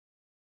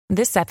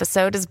This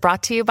episode is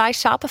brought to you by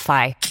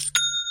Shopify.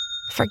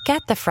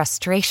 Forget the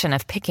frustration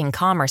of picking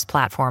commerce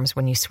platforms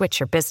when you switch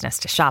your business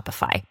to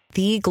Shopify,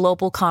 the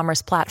global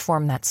commerce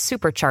platform that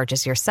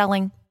supercharges your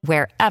selling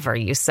wherever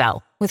you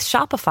sell. With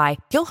Shopify,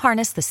 you'll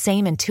harness the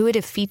same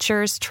intuitive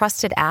features,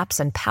 trusted apps,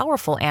 and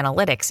powerful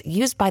analytics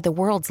used by the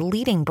world's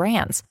leading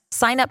brands.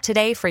 Sign up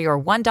today for your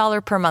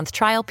 $1 per month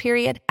trial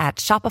period at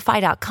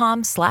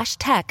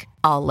shopify.com/tech,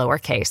 all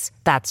lowercase.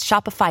 That's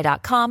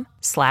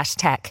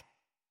shopify.com/tech.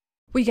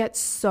 We get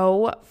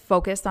so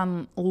focused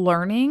on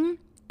learning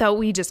that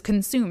we just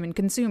consume and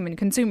consume and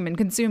consume and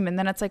consume. And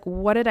then it's like,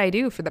 what did I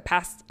do for the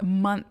past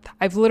month?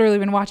 I've literally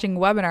been watching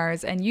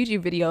webinars and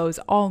YouTube videos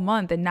all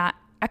month and not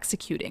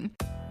executing.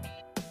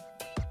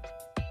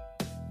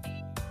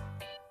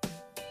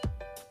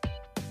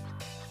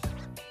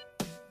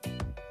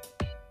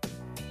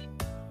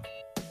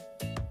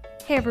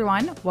 Hey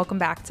everyone, welcome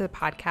back to the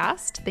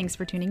podcast. Thanks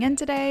for tuning in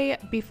today.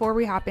 Before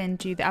we hop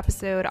into the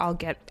episode, I'll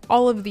get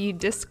all of the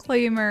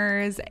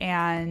disclaimers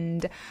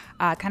and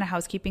kind of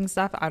housekeeping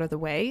stuff out of the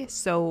way.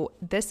 So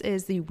this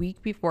is the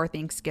week before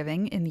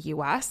Thanksgiving in the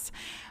US,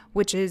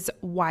 which is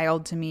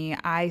wild to me.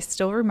 I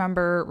still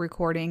remember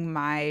recording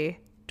my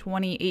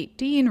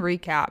 2018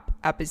 recap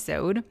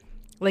episode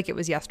like it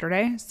was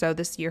yesterday. So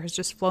this year has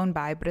just flown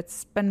by, but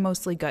it's been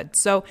mostly good.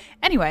 So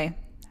anyway,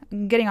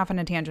 getting off on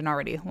a tangent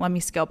already. Let me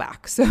scale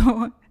back.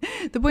 So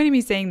the point of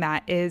me saying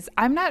that is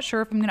I'm not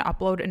sure if I'm going to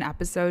upload an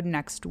episode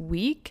next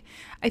week.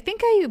 I think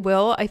I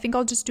will. I think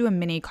I'll just do a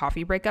mini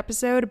coffee break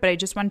episode, but I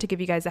just wanted to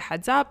give you guys a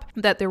heads up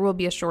that there will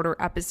be a shorter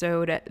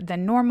episode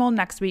than normal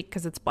next week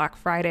because it's Black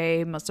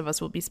Friday. Most of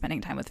us will be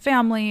spending time with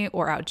family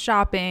or out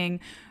shopping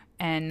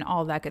and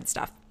all that good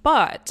stuff.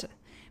 But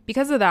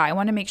because of that, I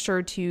want to make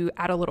sure to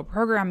add a little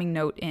programming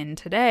note in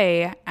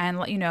today and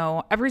let you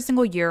know every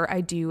single year I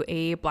do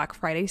a Black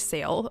Friday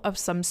sale of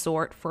some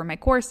sort for my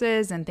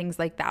courses and things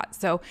like that.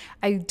 So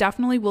I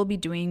definitely will be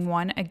doing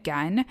one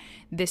again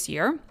this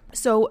year.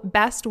 So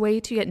best way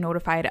to get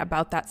notified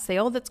about that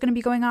sale that's going to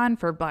be going on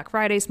for Black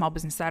Friday, Small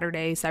Business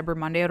Saturday, Cyber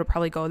Monday, it'll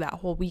probably go that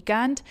whole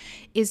weekend,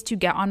 is to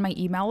get on my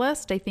email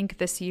list. I think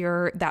this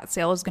year that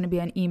sale is going to be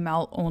an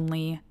email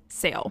only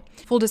sale.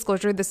 Full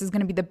disclosure, this is going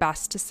to be the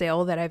best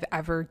sale that I've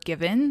ever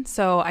given.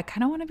 So I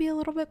kind of want to be a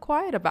little bit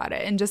quiet about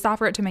it and just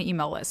offer it to my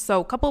email list.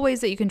 So a couple ways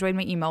that you can join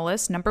my email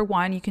list. Number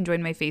one, you can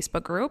join my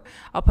Facebook group.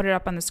 I'll put it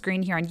up on the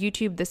screen here on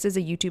YouTube. This is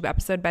a YouTube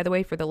episode, by the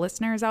way, for the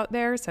listeners out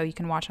there. So you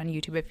can watch on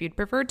YouTube if you'd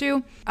prefer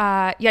to.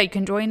 You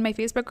can join my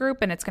Facebook group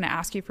and it's going to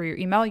ask you for your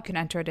email. You can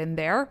enter it in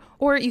there,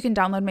 or you can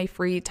download my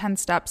free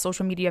 10-step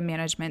social media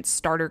management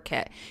starter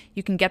kit.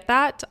 You can get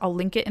that. I'll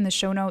link it in the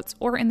show notes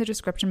or in the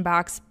description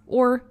box,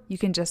 or you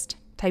can just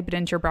type it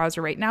into your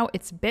browser right now.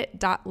 It's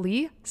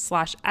bit.ly/SMM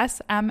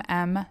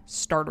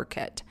starter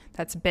kit.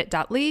 That's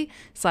bit.ly/SMM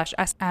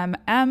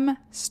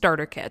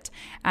starter kit.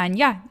 And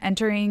yeah,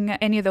 entering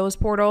any of those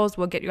portals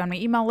will get you on my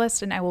email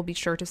list, and I will be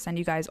sure to send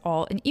you guys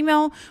all an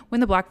email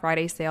when the Black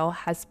Friday sale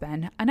has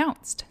been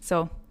announced.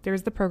 So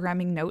there's the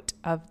programming note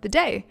of the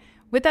day.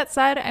 With that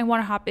said, I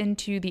want to hop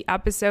into the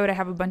episode. I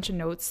have a bunch of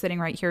notes sitting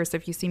right here. So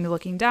if you see me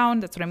looking down,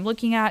 that's what I'm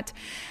looking at.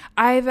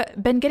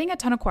 I've been getting a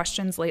ton of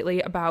questions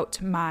lately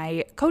about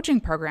my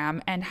coaching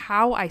program and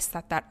how I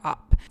set that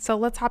up. So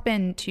let's hop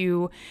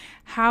into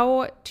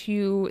how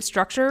to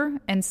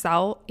structure and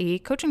sell a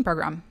coaching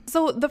program.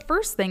 So the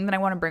first thing that I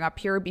want to bring up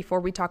here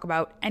before we talk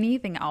about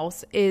anything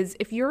else is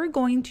if you're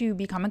going to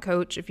become a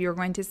coach, if you're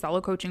going to sell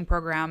a coaching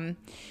program,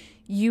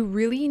 you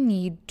really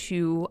need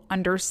to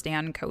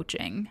understand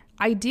coaching.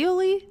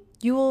 Ideally,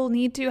 you will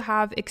need to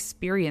have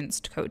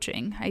experienced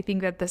coaching. I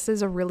think that this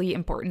is a really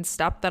important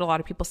step that a lot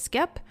of people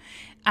skip.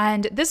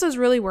 And this is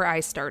really where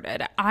I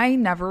started. I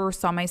never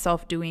saw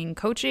myself doing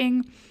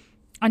coaching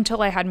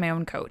until I had my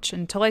own coach,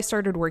 until I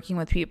started working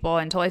with people,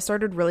 until I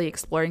started really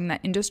exploring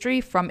that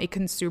industry from a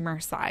consumer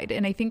side.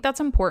 And I think that's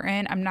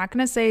important. I'm not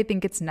going to say I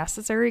think it's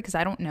necessary because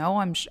I don't know.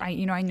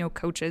 I know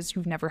coaches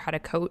who've never had a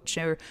coach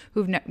or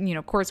who've,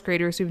 course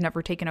creators who've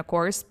never taken a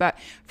course. But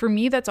for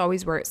me, that's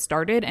always where it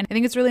started. And I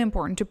think it's really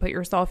important to put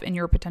yourself in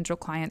your potential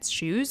client's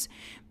shoes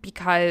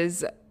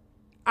because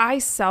I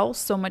sell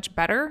so much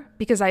better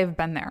because I have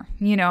been there.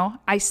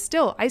 I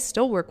still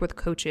work with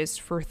coaches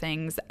for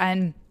things,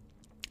 and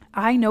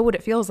I know what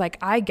it feels like.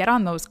 I get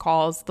on those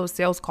calls, those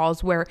sales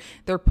calls where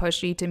they're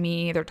pushy to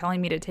me. They're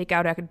telling me to take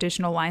out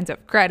additional lines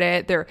of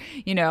credit. They're,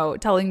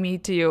 telling me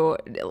to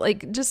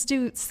just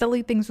do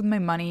silly things with my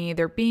money.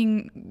 They're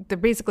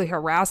basically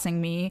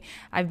harassing me.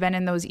 I've been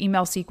in those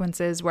email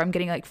sequences where I'm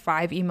getting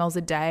 5 emails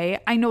a day.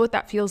 I know what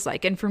that feels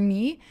like. And for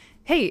me,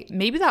 hey,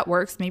 maybe that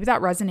works. Maybe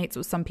that resonates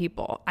with some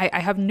people. I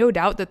have no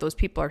doubt that those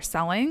people are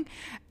selling,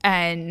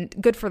 and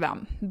good for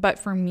them. But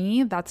for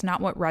me, that's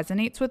not what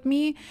resonates with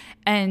me.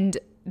 And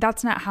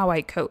that's not how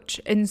I coach.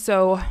 And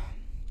so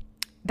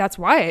that's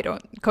why I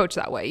don't coach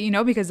that way,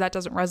 because that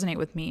doesn't resonate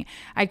with me.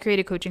 I create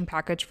a coaching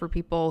package for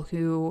people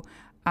who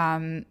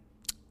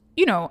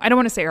I don't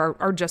want to say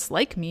are just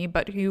like me,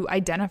 but who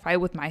identify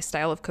with my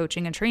style of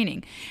coaching and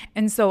training.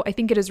 And so I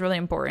think it is really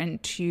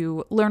important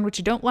to learn what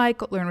you don't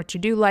like, learn what you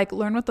do like,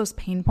 learn what those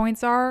pain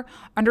points are,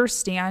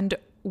 understand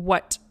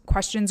what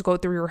questions go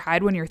through your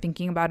head when you're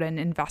thinking about an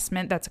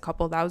investment that's a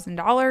couple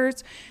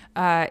 $1,000s,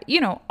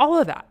 all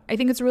of that. I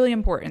think it's really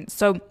important.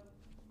 So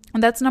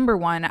that's number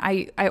one.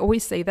 I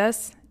always say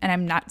this, and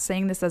I'm not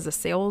saying this as a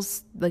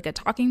sales, like a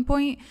talking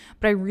point,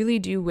 but I really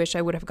do wish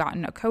I would have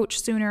gotten a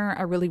coach sooner.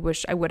 I really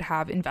wish I would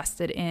have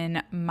invested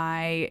in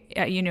my,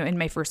 in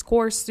my first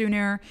course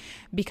sooner,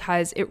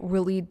 because it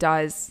really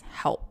does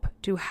help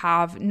to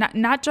have,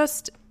 not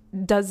just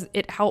does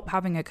it help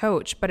having a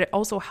coach, but it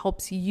also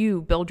helps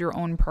you build your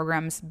own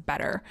programs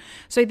better.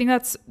 So I think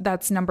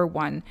that's number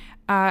one.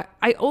 I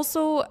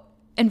also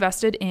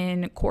invested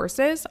in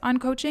courses on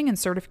coaching and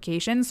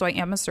certification. So I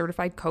am a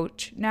certified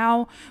coach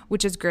now,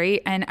 which is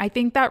great. And I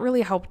think that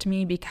really helped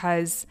me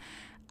because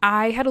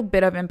I had a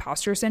bit of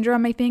imposter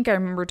syndrome, I think. I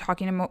remember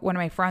talking to one of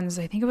my friends,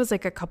 I think it was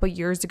like a couple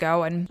years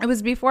ago, and it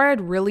was before I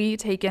had really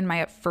taken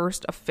my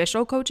first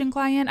official coaching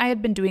client. I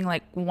had been doing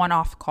like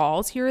one-off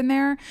calls here and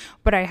there,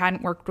 but I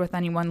hadn't worked with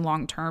anyone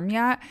long-term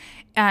yet.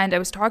 And I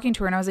was talking to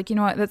her and I was like, you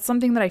know what, that's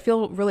something that I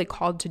feel really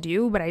called to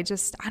do, but I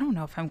don't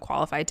know if I'm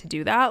qualified to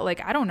do that.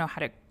 Like, I don't know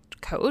how to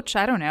coach.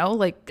 I don't know.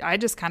 Like, I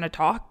just kind of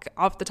talk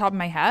off the top of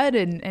my head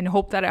and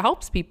hope that it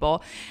helps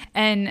people.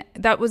 And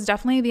that was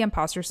definitely the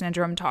imposter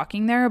syndrome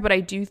talking there. But I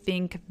do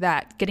think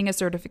that getting a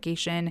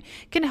certification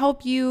can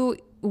help you.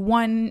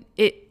 One,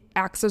 it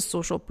acts as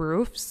social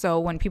proof. So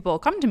when people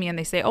come to me and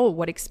they say, oh,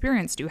 what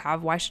experience do you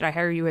have? Why should I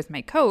hire you as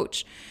my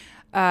coach?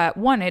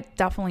 One, it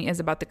definitely is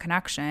about the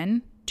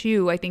connection.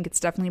 Two, I think it's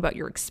definitely about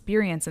your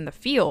experience in the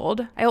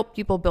field. I help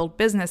people build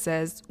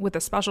businesses with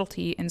a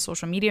specialty in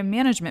social media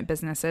management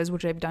businesses,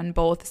 which I've done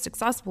both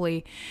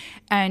successfully.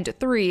 And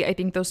three, I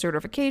think those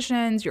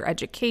certifications, your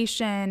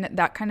education,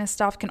 that kind of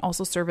stuff can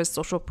also serve as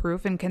social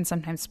proof and can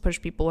sometimes push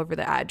people over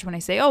the edge. When I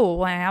say, oh,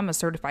 well, I am a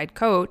certified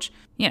coach,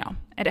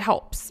 it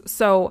helps.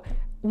 So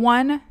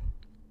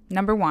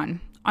number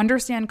one,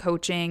 understand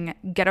coaching,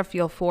 get a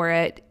feel for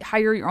it,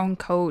 hire your own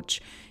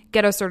coach,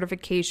 get a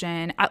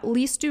certification, at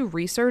least do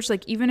research.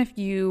 Like, even if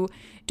you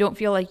don't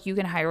feel like you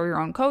can hire your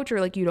own coach or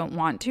like you don't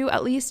want to,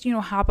 at least,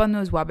 hop on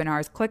those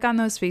webinars, click on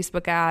those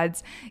Facebook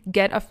ads,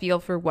 get a feel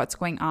for what's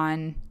going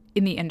on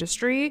in the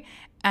industry,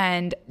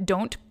 and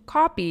don't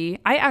copy.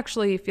 I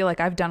actually feel like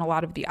I've done a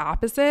lot of the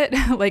opposite.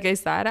 Like I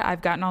said,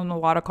 I've gotten on a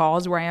lot of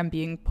calls where I am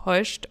being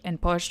pushed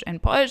and pushed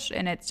and pushed,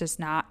 and it's just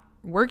not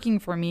working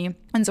for me.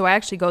 And so I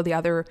actually go the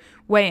other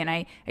way and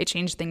I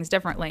change things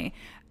differently.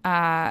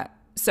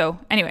 So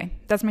anyway,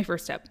 that's my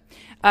first tip.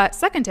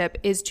 Second tip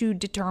is to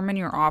determine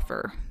your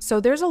offer. So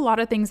there's a lot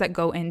of things that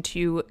go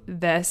into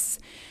this.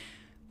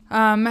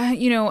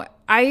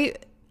 I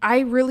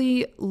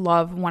really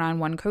love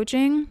one-on-one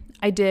coaching.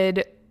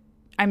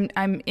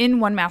 I'm in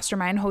one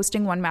mastermind,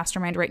 hosting one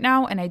mastermind right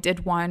now, and I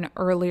did one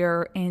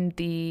earlier in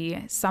the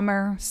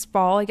fall.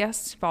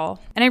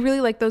 And I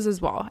really like those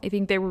as well. I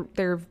think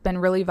they've been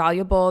really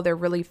valuable. They're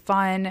really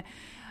fun.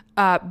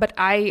 But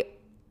I,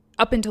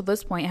 up until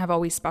this point, have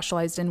always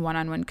specialized in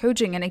one-on-one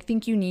coaching. And I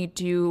think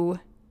there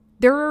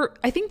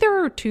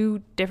are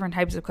two different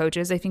types of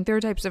coaches. I think there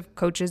are types of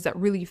coaches that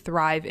really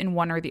thrive in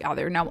one or the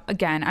other. Now,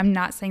 again, I'm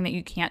not saying that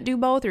you can't do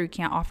both or you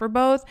can't offer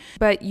both,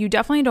 but you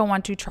definitely don't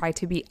want to try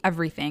to be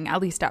everything,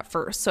 at least at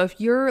first. So if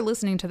you're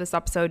listening to this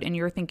episode and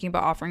you're thinking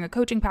about offering a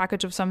coaching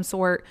package of some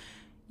sort,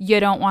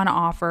 you don't want to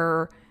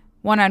offer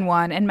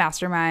one-on-one and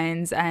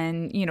masterminds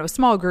and,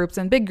 small groups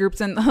and big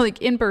groups and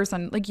like in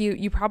person. Like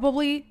you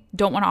probably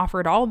don't want to offer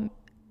it all.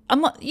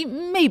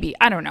 Maybe,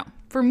 I don't know.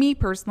 For me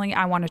personally,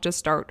 I want to just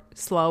start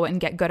slow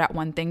and get good at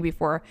one thing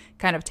before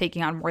kind of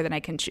taking on more than I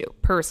can chew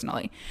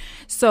personally.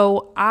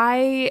 So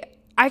I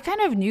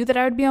kind of knew that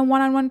I would be a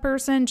one-on-one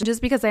person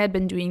just because I had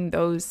been doing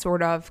those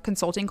sort of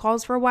consulting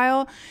calls for a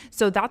while.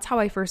 So that's how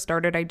I first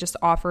started. I just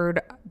offered,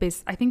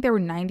 I think they were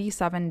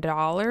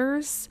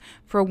 $97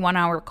 for a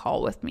 1-hour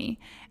call with me.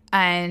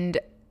 And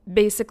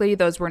basically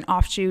those were an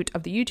offshoot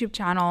of the YouTube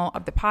channel,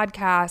 of the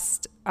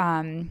podcast,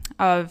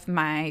 of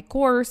my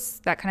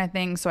course, that kind of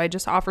thing. So I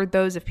just offered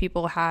those if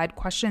people had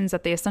questions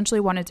that they essentially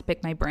wanted to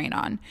pick my brain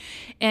on.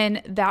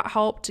 And that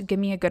helped give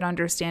me a good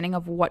understanding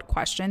of what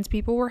questions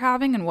people were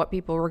having and what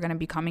people were going to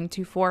be coming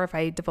to for if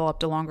I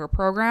developed a longer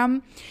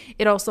program.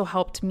 It also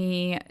helped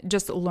me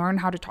just learn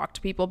how to talk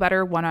to people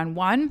better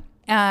one-on-one.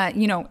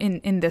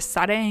 In this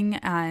setting.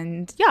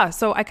 And yeah,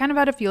 so I kind of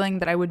had a feeling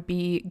that I would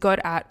be good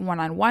at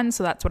one-on-one.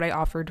 So that's what I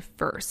offered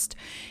first.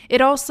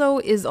 It also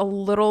is a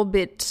little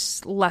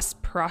bit less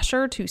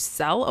pressure to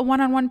sell a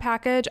one-on-one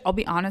package. I'll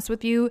be honest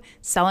with you,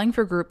 selling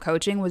for group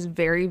coaching was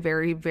very,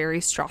 very,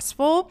 very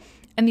stressful.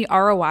 And the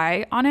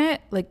ROI on it,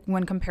 like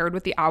when compared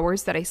with the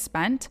hours that I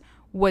spent,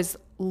 was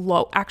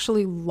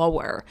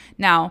lower.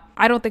 Now,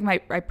 I don't think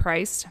I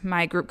priced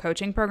my group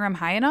coaching program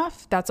high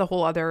enough. That's a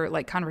whole other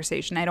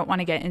conversation. I don't want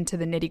to get into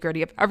the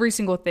nitty-gritty of every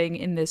single thing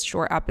in this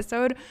short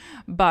episode,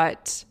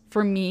 but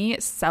For me,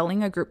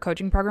 selling a group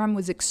coaching program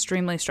was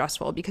extremely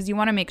stressful because you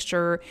want to make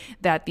sure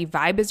that the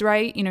vibe is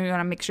right. You want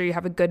to make sure you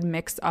have a good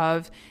mix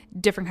of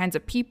different kinds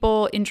of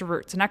people,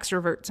 introverts and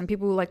extroverts, and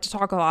people who like to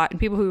talk a lot and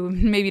people who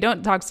maybe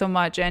don't talk so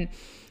much. And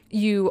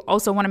you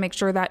also want to make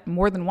sure that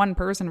more than one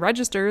person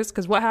registers,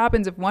 because what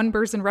happens if one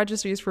person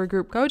registers for a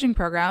group coaching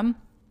program?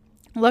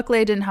 Luckily,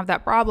 I didn't have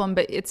that problem,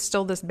 but it's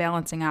still this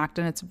balancing act,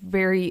 and it's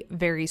very,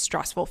 very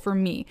stressful for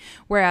me.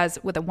 Whereas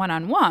with a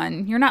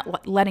one-on-one, you're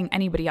not letting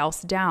anybody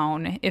else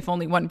down if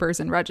only one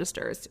person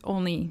registers,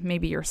 only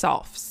maybe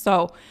yourself.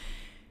 So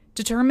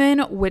determine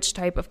which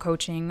type of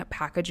coaching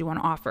package you want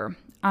to offer.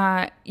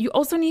 You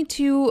also need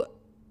to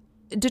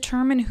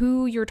determine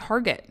who your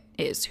target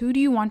is. Who do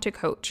you want to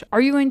coach?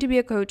 Are you going to be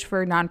a coach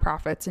for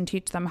nonprofits and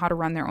teach them how to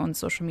run their own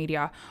social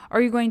media?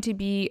 Are you going to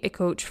be a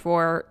coach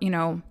for,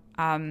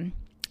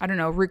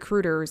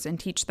 recruiters and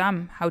teach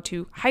them how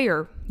to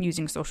hire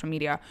using social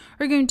media?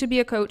 Are you going to be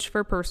a coach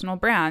for personal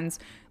brands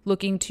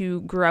looking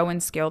to grow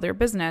and scale their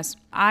business?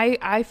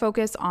 I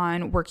focus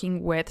on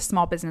working with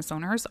small business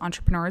owners,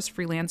 entrepreneurs,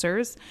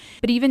 freelancers,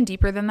 but even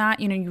deeper than that,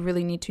 you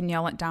really need to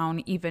nail it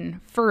down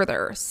even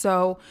further.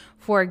 So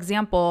for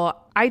example,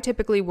 I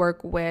typically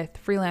work with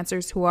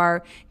freelancers who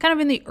are kind of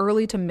in the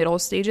early to middle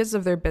stages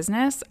of their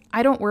business.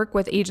 I don't work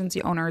with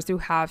agency owners who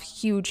have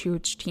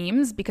huge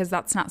teams because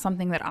that's not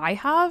something that I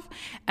have.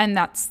 And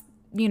that's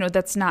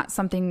not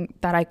something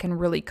that I can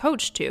really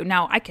coach to.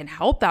 Now, I can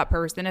help that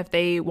person if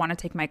they want to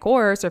take my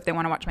course or if they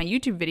want to watch my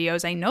YouTube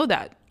videos. I know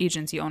that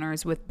agency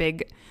owners with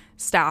big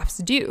staffs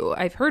do.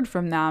 I've heard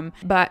from them,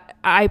 but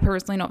I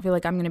personally don't feel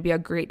like I'm going to be a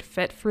great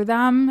fit for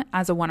them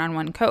as a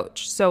one-on-one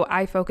coach. So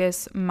I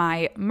focus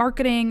my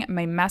marketing,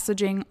 my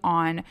messaging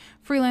on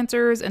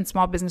freelancers and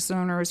small business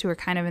owners who are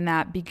kind of in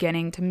that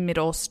beginning to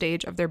middle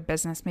stage of their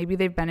business. Maybe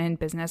they've been in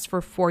business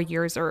for 4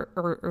 years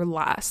or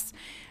less.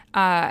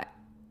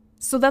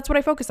 So that's what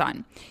I focus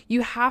on.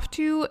 You have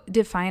to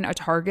define a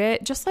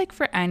target. Just like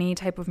for any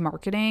type of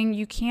marketing,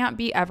 you can't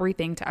be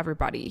everything to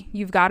everybody.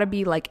 You've got to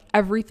be like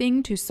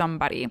everything to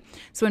somebody.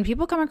 So when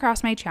people come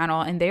across my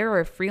channel and they are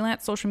a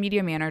freelance social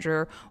media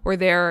manager, or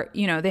they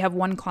have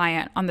one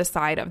client on the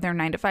side of their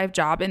 9-to-5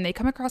 job, and they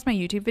come across my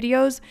YouTube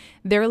videos,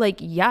 they're like,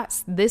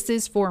 yes, this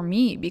is for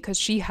me, because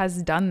she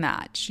has done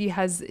that. She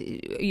has,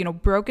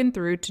 broken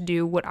through to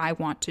do what I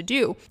want to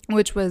do,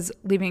 which was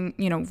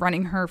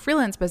running her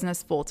freelance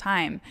business full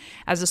time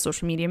as a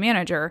social media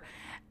manager.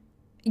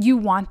 You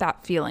want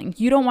that feeling.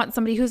 You don't want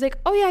somebody who's like,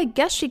 oh yeah, I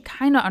guess she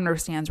kind of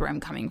understands where I'm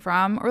coming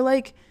from, or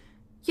like,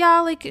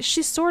 yeah, like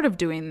she's sort of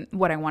doing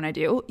what I want to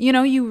do.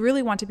 You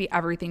really want to be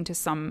everything to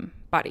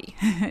somebody,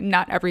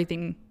 not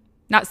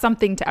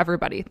something to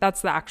everybody.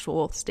 That's the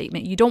actual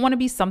statement. You don't want to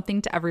be something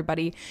to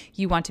everybody.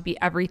 You want to be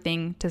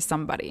everything to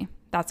somebody.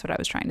 That's what I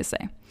was trying to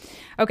say.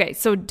 Okay,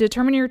 so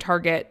determine your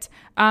target.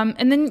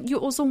 And then you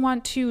also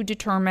want to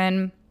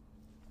determine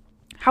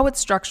how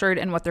it's structured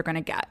and what they're going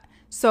to get.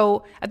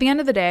 So at the end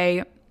of the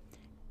day,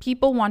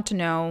 people want to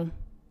know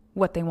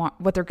what they want,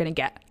 what they're going to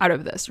get out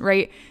of this,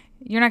 right?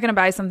 You're not going to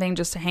buy something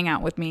just to hang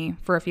out with me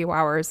for a few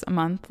hours a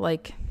month.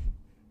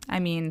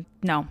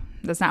 No,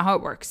 that's not how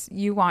it works.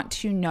 You want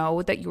to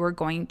know that you are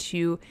going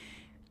to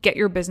get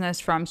your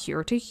business from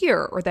here to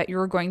here, or that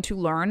you're going to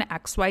learn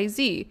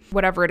XYZ,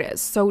 whatever it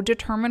is. So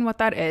determine what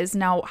that is.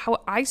 Now,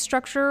 how I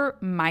structure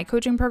my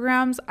coaching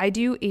programs, I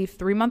do a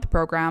 3-month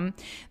program.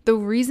 The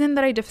reason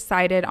that I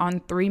decided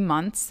on 3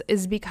 months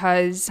is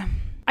because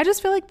I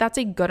just feel like that's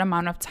a good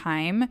amount of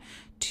time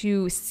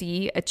to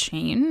see a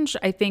change.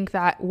 I think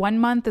that 1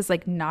 month is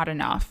like not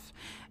enough,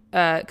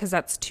 because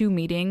that's 2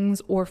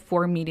 meetings or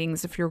 4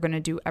 meetings if you're going to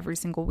do every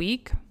single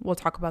week. We'll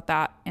talk about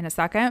that in a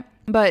second.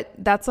 But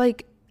that's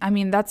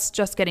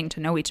just getting to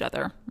know each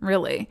other,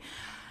 really.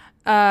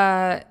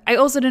 I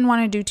also didn't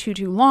want to do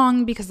too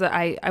long because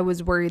I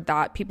was worried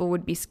that people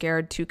would be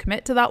scared to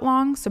commit to that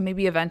long. So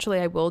maybe eventually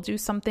I will do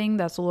something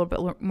that's a little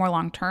bit more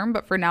long term.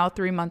 But for now,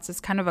 3 months is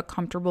kind of a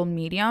comfortable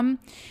medium.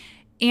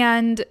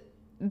 And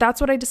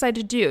that's what I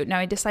decided to do. Now,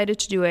 I decided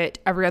to do it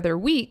every other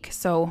week.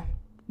 So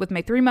with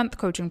my 3-month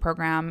coaching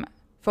program,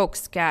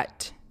 folks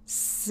get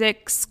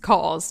 6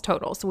 calls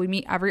total. So we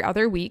meet every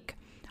other week.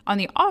 On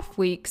the off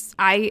weeks,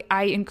 I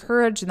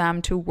encourage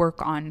them to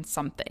work on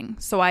something.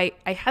 So I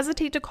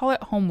hesitate to call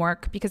it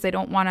homework because I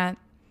don't want to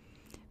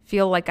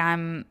feel like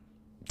I'm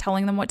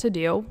telling them what to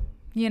do,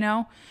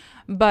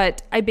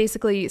 But I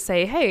basically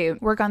say, hey,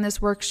 work on this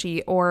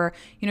worksheet, or,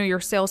 your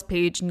sales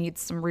page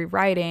needs some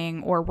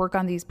rewriting, or work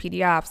on these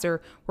PDFs,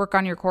 or work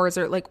on your course,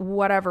 or like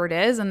whatever it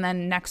is. And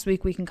then next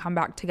week we can come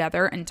back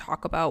together and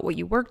talk about what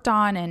you worked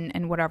on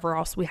and whatever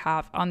else we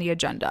have on the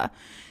agenda.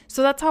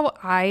 So that's how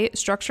I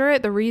structure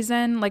it. The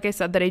reason, like I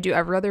said, that I do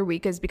every other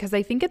week is because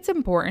I think it's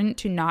important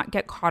to not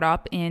get caught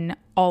up in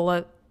all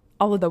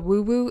of the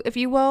woo-woo, if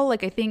you will.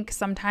 Like I think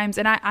sometimes,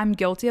 and I'm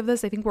guilty of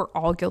this. I think we're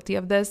all guilty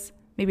of this.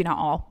 Maybe not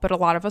all, but a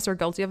lot of us are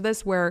guilty of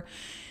this, where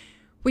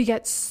we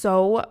get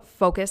so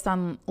focused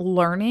on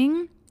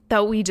learning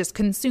that we just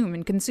consume.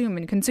 And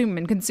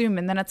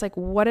then it's like,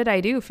 what did I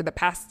do for the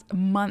past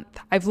month?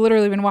 I've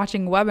literally been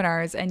watching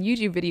webinars and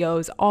YouTube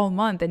videos all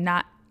month and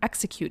not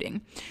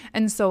executing.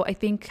 And so I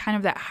think kind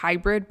of that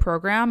hybrid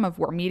program of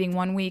we're meeting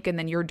one week and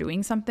then you're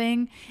doing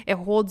something, it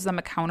holds them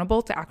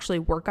accountable to actually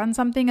work on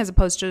something as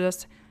opposed to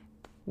just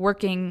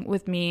working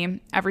with me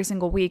every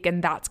single week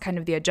and that's kind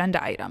of the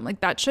agenda item.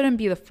 Like that shouldn't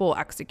be the full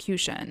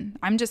execution.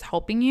 I'm just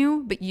helping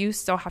you, but you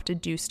still have to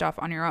do stuff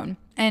on your own.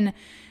 And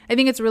I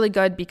think it's really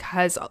good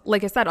because,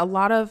 like I said, a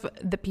lot of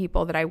the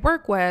people that I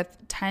work with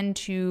tend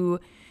to,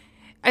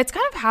 it's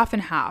kind of half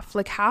and half.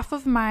 Like half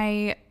of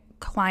my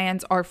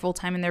clients are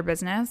full-time in their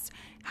business.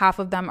 Half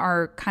of them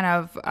are kind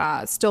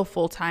of still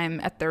full-time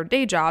at their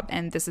day job,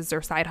 and this is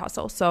their side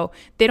hustle. So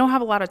they don't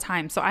have a lot of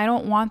time. So I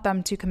don't want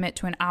them to commit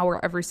to an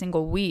hour every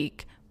single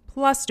week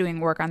plus doing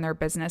work on their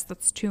business.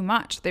 That's too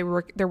much. They're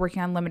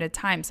working on limited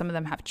time. Some of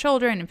them have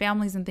children and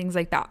families and things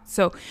like that.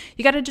 So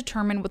you got to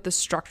determine what the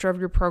structure of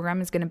your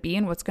program is going to be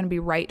and what's going to be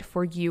right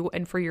for you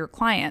and for your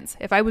clients.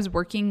 If I was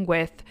working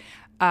with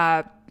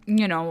a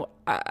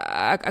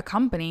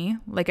company,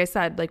 like I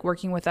said, like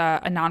working with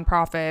a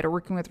nonprofit or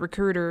working with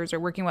recruiters or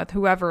working with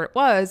whoever it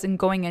was and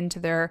going into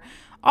their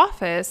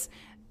office,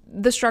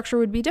 the structure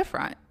would be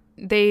different.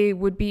 They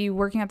would be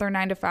working at their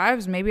 9 to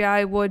 5s. Maybe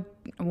I would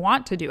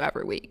want to do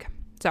every week.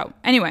 So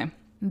anyway,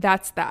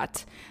 that's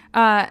that.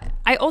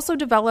 I also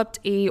developed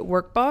a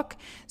workbook.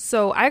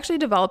 So I actually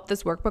developed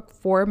this workbook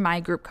for my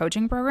group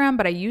coaching program,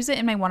 but I use it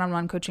in my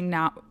one-on-one coaching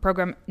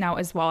program now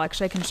as well.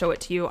 Actually, I can show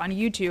it to you on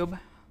YouTube.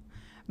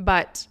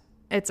 But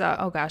it's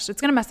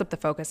it's going to mess up the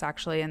focus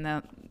actually in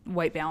the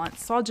white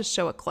balance. So I'll just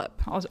show a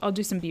clip. I'll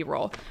do some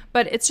B-roll.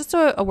 But it's just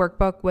a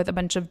workbook with a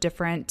bunch of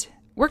different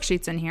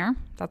worksheets in here.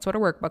 That's what a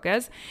workbook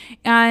is.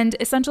 And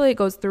essentially it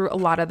goes through a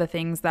lot of the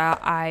things that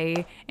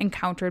I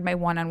encountered my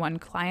one-on-one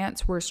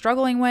clients were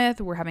struggling with,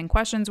 were having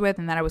questions with,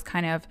 and that I was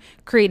kind of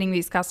creating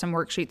these custom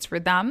worksheets for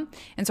them.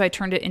 And so I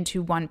turned it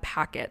into one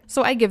packet.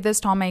 So I give this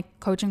to all my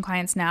coaching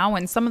clients now,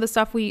 and some of the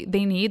stuff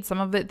they need, some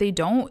of it they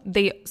don't.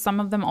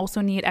 Some of them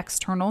also need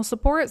external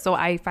support. So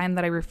I find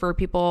that I refer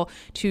people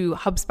to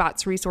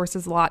HubSpot's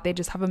resources a lot. They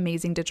just have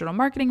amazing digital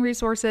marketing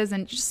resources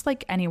and just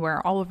like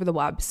anywhere all over the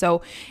web.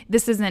 So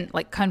this isn't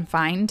like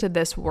confined to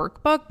this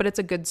workbook, but it's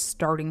a good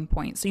starting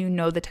point. So you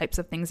know the types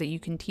of things that you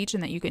can teach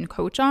and that you can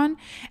coach on.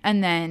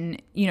 And then,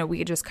 we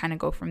could just kind of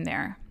go from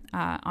there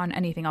on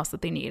anything else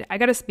that they need. I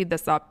got to speed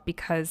this up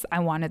because I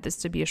wanted this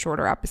to be a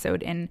shorter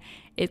episode and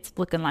it's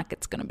looking like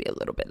it's going to be a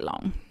little bit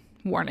long.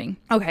 Warning.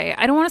 Okay,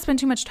 I don't want to spend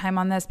too much time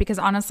on this because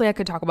honestly, I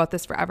could talk about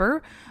this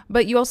forever,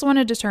 but you also want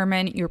to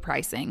determine your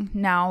pricing.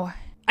 Now,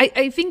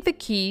 I think the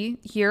key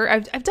here,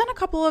 I've done a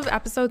couple of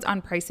episodes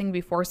on pricing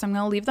before, so I'm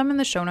going to leave them in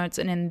the show notes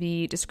and in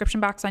the description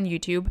box on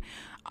YouTube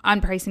on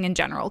pricing in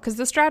general, because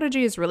the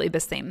strategy is really the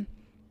same.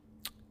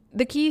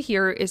 The key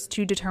here is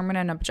to determine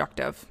an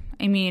objective.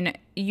 I mean,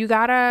 you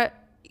got to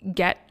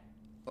get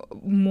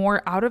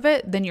more out of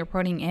it than you're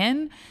putting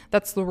in.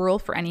 That's the rule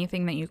for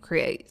anything that you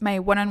create. My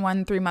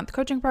one-on-one 3-month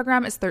coaching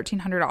program is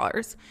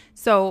 $1,300.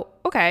 So,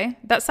 okay,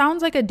 that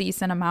sounds like a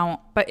decent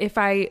amount, but if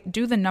I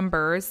do the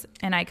numbers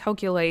and I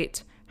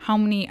calculate how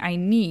many I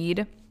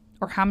need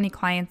or how many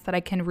clients that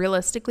I can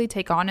realistically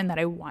take on and that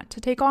I want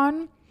to take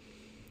on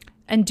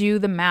and do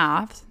the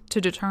math to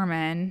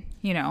determine,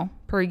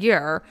 per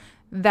year,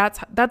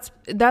 that's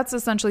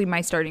essentially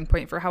my starting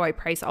point for how I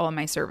price all of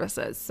my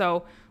services.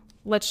 So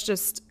let's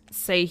just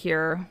say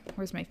here,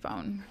 where's my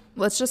phone?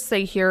 Let's just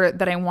say here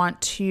that I want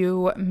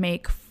to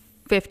make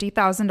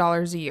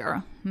 $50,000 a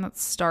year.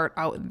 Let's start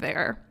out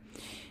there.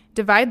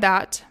 Divide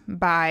that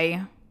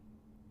by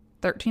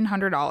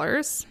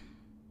 $1,300.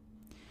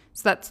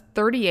 So that's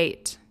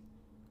 38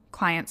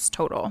 clients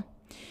total.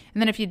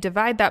 And then if you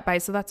divide that by,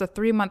 so that's a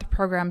 3-month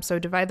program, so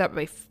divide that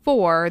by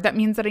 4, that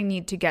means that I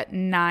need to get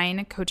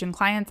 9 coaching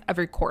clients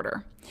every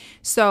quarter.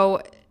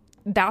 So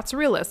that's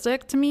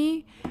realistic to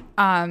me.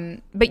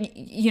 But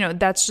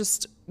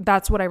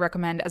that's what I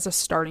recommend as a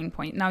starting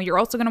point. Now, you're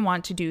also going to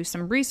want to do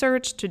some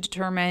research to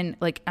determine,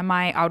 like, am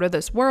I out of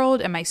this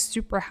world? Am I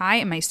super high?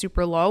 Am I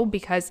super low?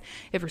 Because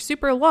if you're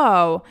super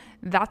low,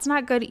 that's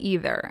not good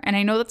either. And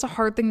I know that's a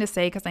hard thing to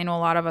say because I know a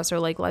lot of us are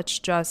like, let's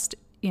just,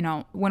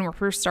 when we're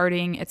first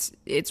starting,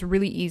 it's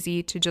really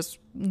easy to just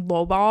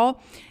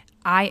lowball.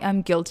 I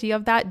am guilty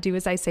of that. Do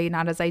as I say,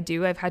 not as I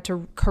do. I've had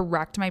to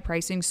correct my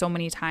pricing so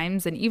many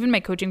times, and even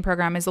my coaching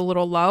program is a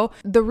little low.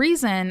 The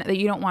reason that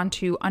you don't want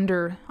to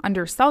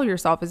undersell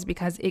yourself is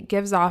because it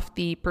gives off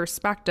the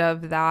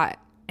perspective that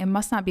it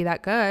must not be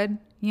that good.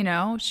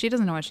 She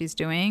doesn't know what she's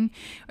doing.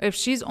 If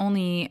she's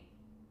only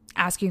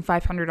asking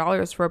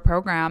 $500 for a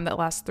program that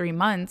lasts 3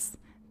 months,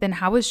 then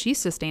how is she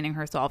sustaining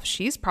herself?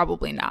 She's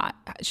probably not.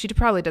 She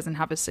probably doesn't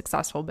have a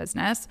successful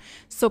business.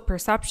 So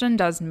perception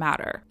does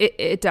matter.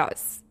 It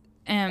does.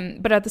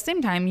 But at the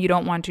same time, you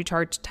don't want to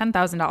charge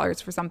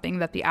 $10,000 for something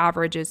that the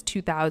average is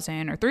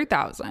 $2,000 or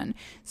 $3,000.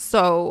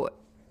 So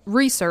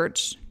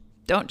research,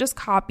 don't just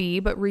copy,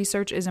 but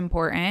research is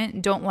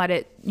important. Don't let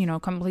it,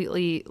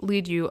 completely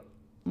lead you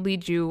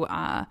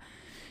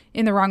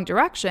in the wrong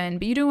direction.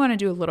 But you do want to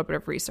do a little bit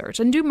of research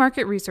and do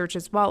market research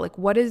as well. Like,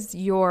 what is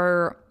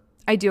your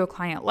ideal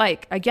client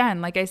like?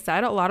 Again, like I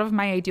said, a lot of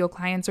my ideal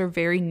clients are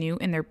very new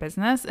in their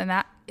business, and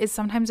that is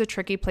sometimes a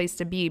tricky place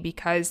to be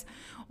because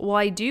while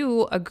I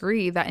do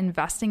agree that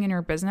investing in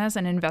your business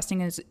and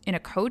investing in a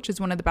coach is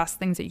one of the best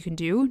things that you can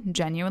do,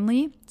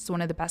 genuinely, it's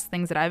one of the best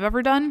things that I've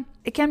ever done,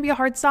 it can be a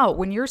hard sell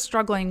when you're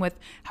struggling with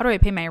how do I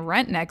pay my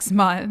rent next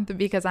month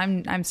because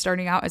I'm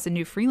starting out as a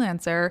new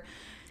freelancer.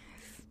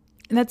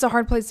 And that's a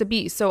hard place to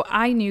be. So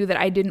I knew that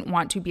I didn't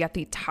want to be at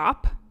the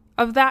top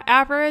of that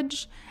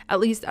average, at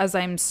least as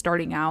I'm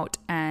starting out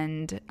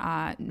and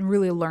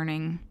really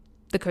learning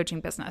the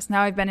coaching business.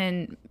 Now I've been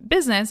in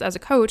business as a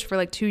coach for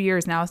like 2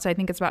 years now, so I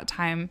think it's about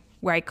time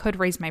where I could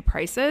raise my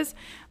prices,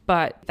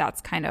 but that's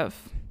kind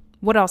of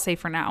what I'll say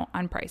for now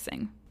on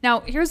pricing. Now,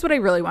 here's what I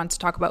really want to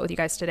talk about with you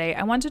guys today.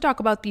 I want to talk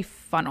about the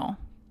funnel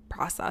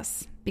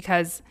process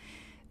because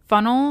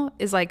funnel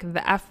is like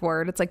the F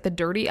word. It's like the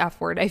dirty F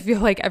word. I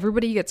feel like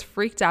everybody gets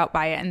freaked out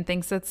by it and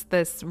thinks it's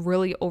this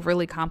really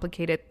overly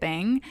complicated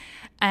thing.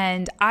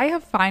 And I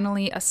have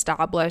finally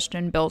established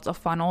and built a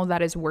funnel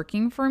that is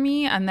working for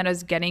me and that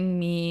is getting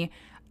me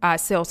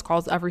sales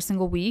calls every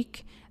single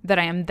week that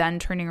I am then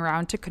turning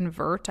around to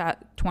convert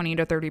at 20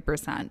 to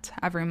 30%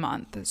 every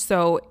month.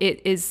 So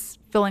it is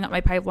filling up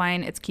my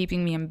pipeline. It's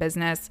keeping me in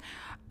business.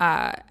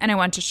 And I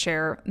want to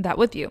share that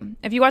with you.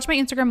 If you watch my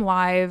Instagram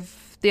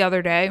live the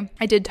other day,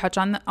 I did touch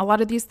on a lot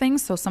of these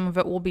things. So some of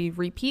it will be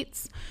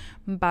repeats,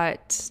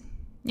 but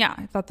yeah,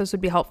 I thought this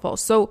would be helpful.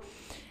 So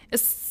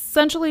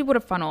essentially what a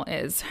funnel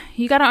is,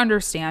 you got to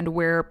understand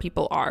where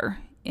people are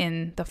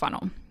in the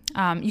funnel.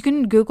 You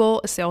can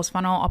Google a sales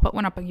funnel. I'll put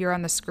one up here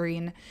on the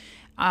screen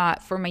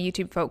for my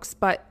YouTube folks.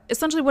 But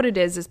essentially what it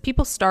is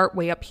people start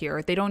way up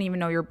here. They don't even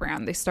know your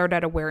brand. They start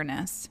at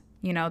awareness.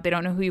 You know, they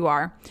don't know who you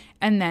are.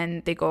 And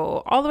then they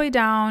go all the way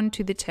down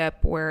to the tip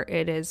where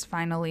it is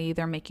finally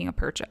they're making a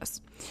purchase.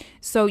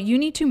 So you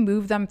need to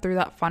move them through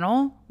that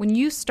funnel. When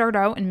you start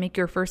out and make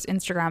your first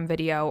Instagram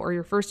video or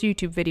your first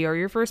YouTube video or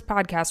your first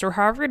podcast or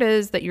however it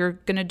is that you're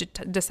going to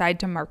decide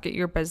to market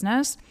your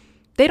business,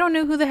 they don't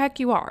know who the heck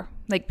you are.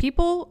 Like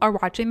people are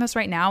watching this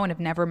right now and have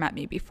never met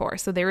me before.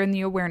 So they're in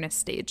the awareness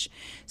stage.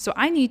 So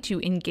I need to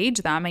engage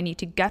them. I need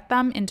to get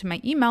them into my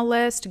email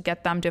list,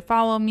 get them to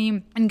follow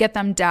me and get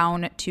them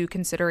down to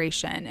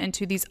consideration and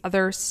to these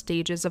other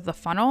stages of the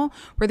funnel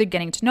where they're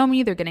getting to know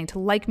me, they're getting to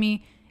like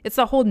me. It's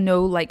the whole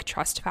know, like,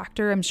 trust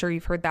factor. I'm sure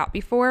you've heard that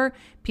before.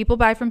 People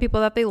buy from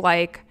people that they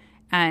like.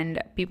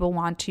 And people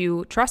want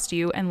to trust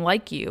you and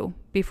like you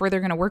before they're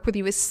going to work with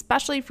you,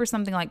 especially for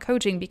something like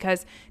coaching,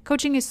 because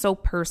coaching is so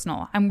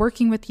personal. I'm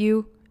working with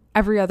you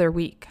every other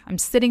week. I'm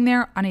sitting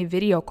there on a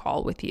video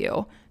call with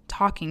you,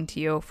 talking to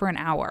you for an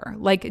hour.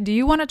 Like, do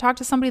you want to talk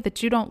to somebody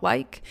that you don't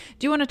like?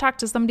 Do you want to talk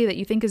to somebody that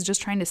you think is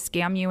just trying to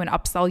scam you and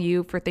upsell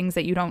you for things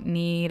that you don't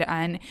need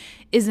and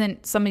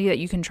isn't somebody that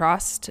you can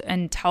trust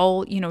and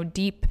tell,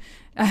 deep,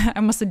 I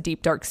almost said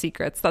deep, dark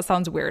secrets. That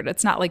sounds weird.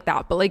 It's not like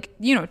that, but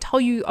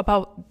tell you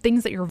about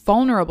things that you're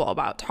vulnerable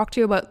about, talk to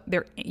you about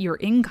your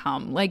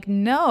income. Like,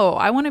 no,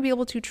 I want to be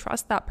able to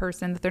trust that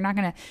person, that they're not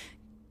going to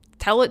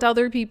tell it to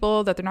other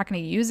people, that they're not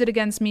going to use it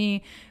against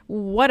me,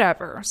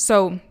 whatever.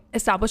 So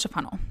establish a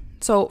funnel.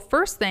 So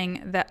first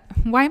thing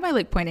why am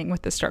I pointing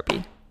with this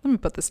Sharpie? Let me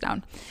put this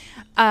down.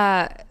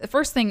 The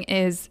first thing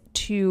is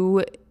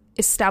to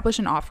establish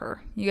an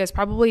offer. You guys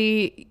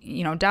probably,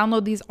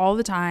 download these all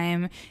the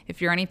time.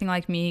 If you're anything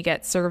like me,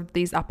 get served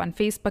these up on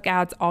Facebook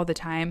ads all the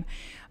time.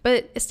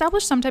 But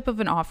establish some type of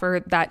an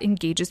offer that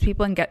engages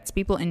people and gets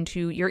people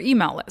into your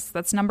email list.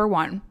 That's number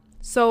one.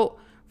 So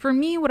for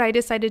me, what I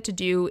decided to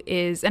do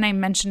is, and I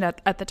mentioned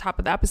at the top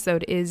of the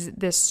episode, is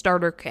this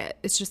starter kit.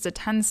 It's just a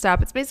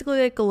 10-step. It's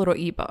basically like a little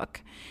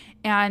ebook.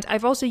 And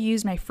I've also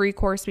used my free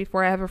course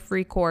before. I have a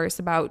free course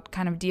about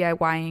kind of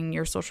DIYing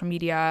your social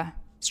media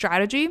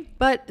strategy,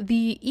 but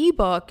the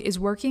ebook is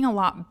working a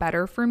lot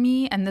better for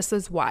me, and this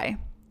is why.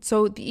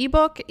 So the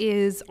ebook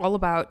is all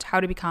about how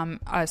to become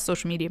a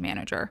social media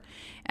manager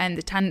and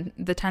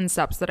the 10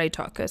 steps that I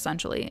took,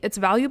 essentially. It's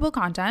valuable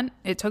content.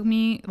 It took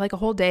me a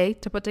whole day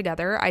to put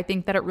together. I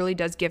think that it really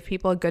does give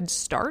people a good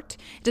start.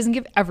 It doesn't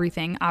give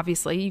everything,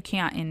 obviously. You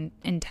can't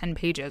in 10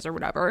 pages or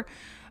whatever.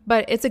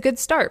 But it's a good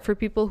start for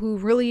people who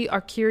really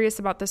are curious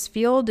about this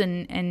field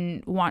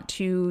and want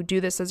to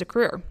do this as a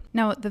career.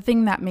 Now, the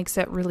thing that makes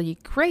it really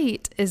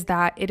great is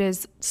that it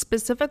is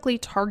specifically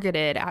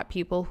targeted at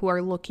people who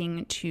are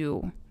looking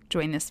to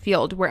join this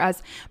field,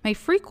 whereas my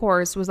free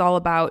course was all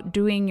about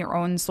doing your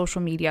own social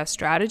media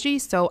strategy.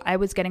 So I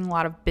was getting a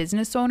lot of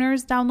business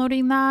owners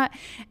downloading that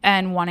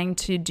and wanting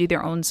to do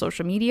their own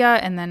social media.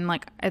 And then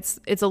it's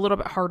a little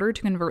bit harder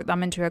to convert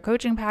them into a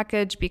coaching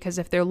package because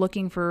if they're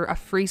looking for a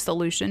free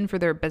solution for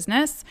their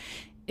business,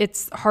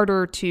 it's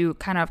harder to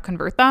kind of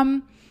convert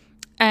them.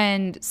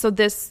 And so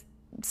this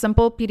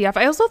simple PDF.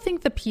 I also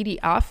think the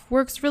PDF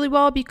works really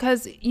well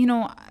because,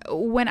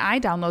 when I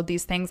download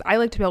these things, I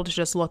like to be able to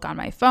just look on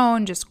my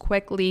phone, just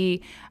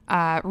quickly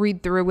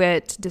read through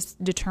it,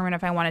 just determine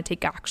if I want to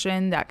take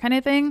action, that kind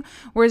of thing.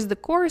 Whereas the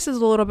course is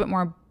a little bit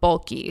more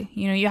bulky.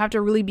 You have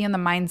to really be in the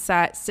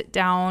mindset, sit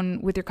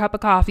down with your cup of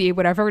coffee,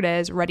 whatever it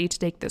is, ready to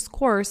take this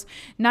course.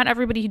 Not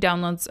everybody who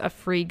downloads a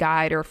free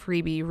guide or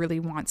freebie really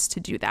wants to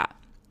do that.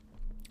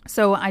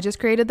 So I just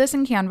created this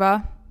in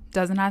Canva.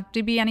 Doesn't have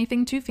to be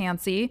anything too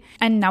fancy.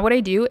 And now what I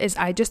do is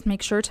I just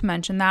make sure to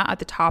mention that at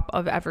the top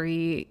of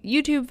every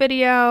YouTube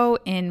video,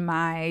 in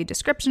my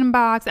description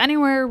box,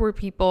 anywhere where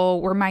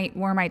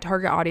my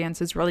target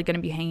audience is really going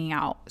to be hanging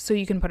out. So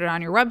you can put it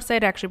on your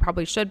website. I actually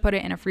probably should put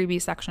it in a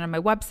freebie section of my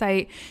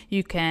website.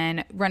 You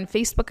can run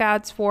Facebook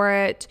ads for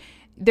it.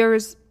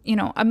 There's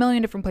a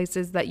million different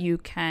places that you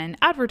can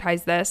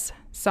advertise this,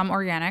 some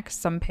organic,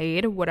 some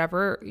paid,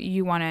 whatever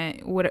you want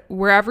to,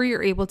 wherever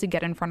you're able to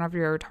get in front of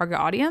your target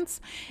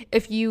audience.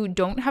 If you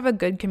don't have a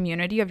good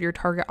community of your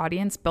target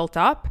audience built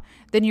up,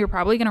 then you're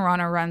probably going to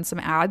want to run some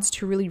ads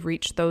to really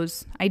reach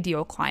those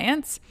ideal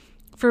clients.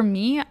 For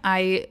me,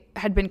 I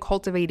had been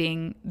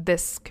cultivating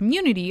this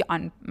community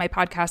on my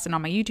podcast and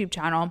on my YouTube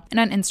channel and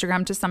on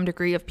Instagram to some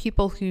degree of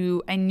people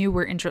who I knew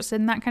were interested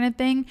in that kind of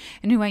thing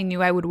and who I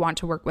knew I would want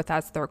to work with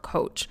as their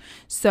coach.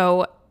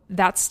 So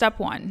that's step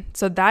one.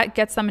 So that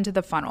gets them into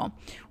the funnel.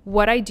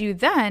 What I do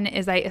then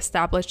is I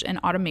establish an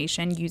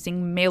automation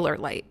using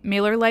MailerLite.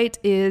 MailerLite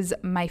is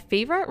my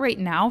favorite right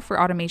now for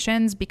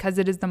automations because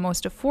it is the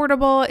most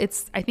affordable.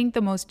 It's, I think,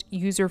 the most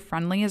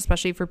user-friendly,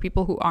 especially for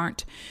people who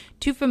aren't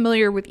too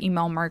familiar with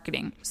email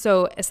marketing.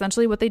 So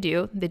essentially what they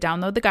do, they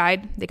download the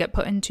guide, they get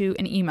put into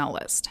an email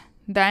list.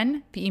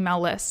 Then the email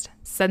list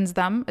sends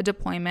them a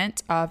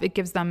deployment of, it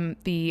gives them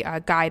the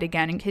guide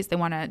again in case they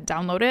want to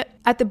download it.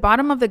 At the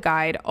bottom of the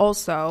guide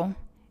also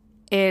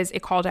is a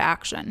call to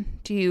action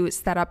to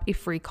set up a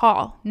free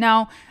call.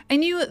 Now, I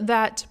knew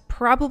that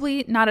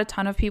probably not a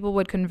ton of people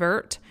would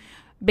convert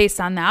based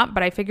on that,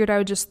 but I figured I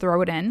would just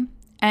throw it in.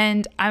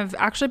 And I've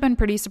actually been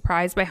pretty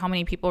surprised by how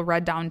many people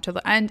read down to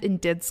the end and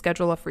did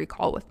schedule a free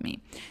call with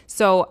me.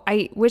 So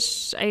I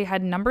wish I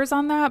had numbers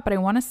on that, but I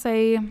want to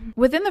say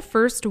within the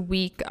first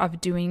week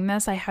of doing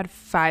this, I had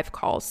 5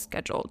 calls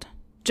scheduled.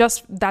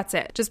 That's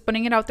it. Just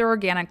putting it out there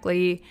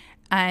organically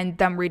and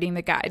them reading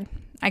the guide.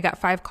 I got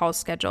 5 calls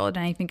scheduled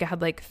and I think I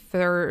had like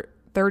 30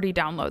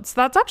 downloads. So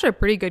that's actually a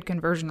pretty good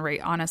conversion rate,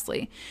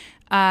 honestly.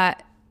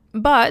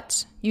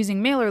 But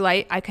using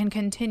MailerLite, I can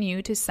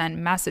continue to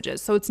send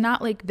messages. So it's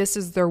not like this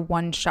is their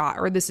one shot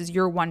or this is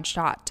your one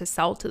shot to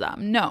sell to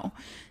them. No,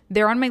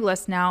 they're on my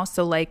list now.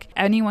 So like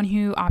anyone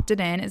who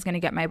opted in is going to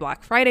get my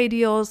Black Friday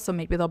deals. So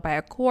maybe they'll buy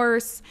a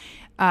course.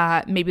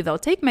 Maybe they'll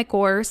take my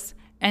course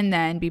and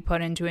then be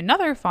put into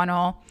another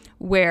funnel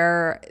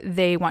where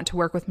they want to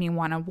work with me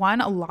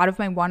one-on-one. A lot of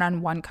my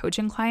one-on-one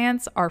coaching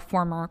clients are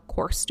former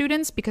course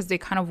students because they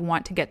kind of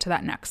want to get to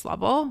that next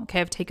level.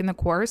 Okay, I've taken the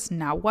course.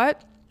 Now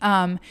what?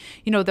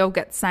 They'll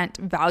get sent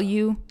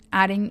value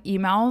adding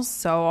emails.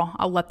 So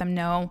I'll let them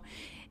know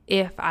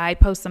if I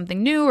post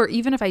something new, or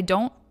even if I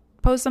don't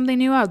post something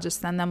new, I'll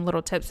just send them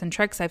little tips and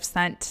tricks. I've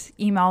sent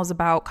emails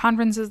about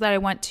conferences that I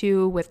went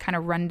to with kind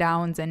of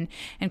rundowns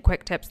and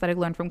quick tips that I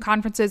learned from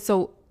conferences.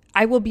 So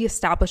I will be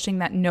establishing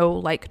that know,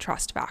 like,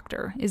 trust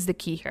factor is the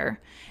key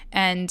here.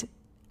 And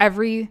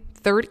every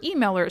third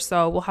email or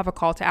so will have a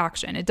call to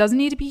action. It doesn't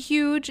need to be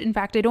huge. In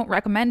fact, I don't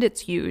recommend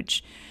it's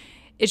huge.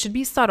 It should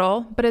be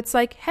subtle, but it's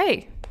like,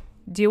 hey,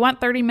 do you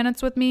want 30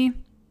 minutes with me?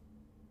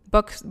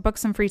 Book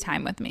some free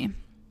time with me.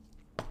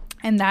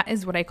 And that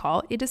is what I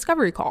call a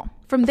discovery call.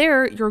 From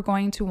there, you're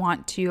going to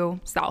want to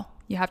sell.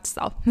 You have to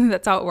sell.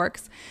 That's how it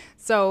works.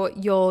 So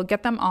you'll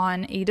get them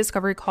on a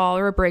discovery call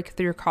or a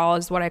breakthrough call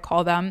is what I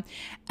call them.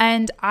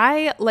 And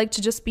I like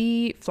to just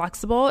be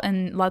flexible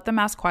and let them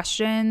ask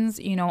questions,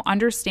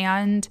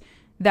 understand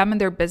them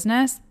and their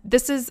business.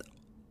 This is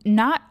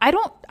not, I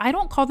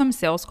don't call them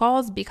sales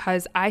calls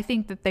because I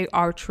think that they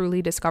are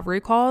truly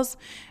discovery calls,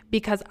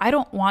 because I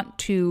don't want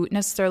to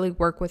necessarily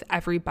work with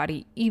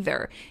everybody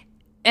either.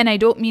 And I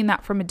don't mean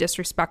that from a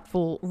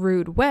disrespectful,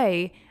 rude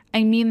way.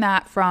 I mean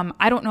that from,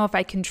 I don't know if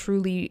I can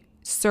truly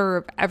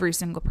serve every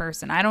single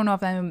person. I don't know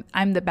if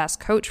I'm the best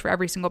coach for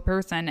every single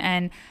person.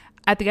 And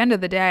at the end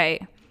of the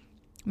day,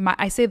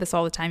 I say this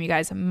all the time, you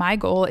guys, my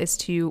goal is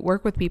to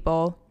work with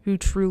people who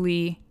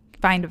truly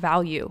find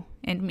value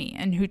in me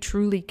and who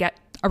truly get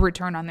a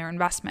return on their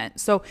investment.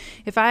 So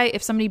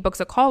if somebody books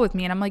a call with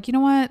me and I'm like, you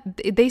know what,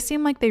 they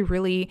seem like they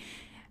really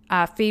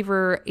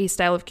favor a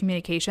style of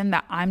communication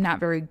that I'm not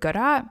very good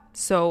at.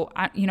 So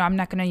I'm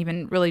not going to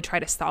even really try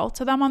to sell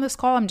to them on this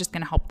call. I'm just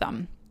going to help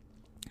them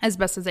as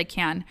best as I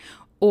can.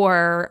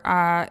 Or,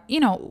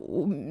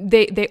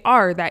 they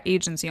are that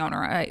agency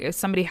owner. If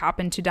somebody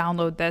happened to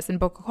download this and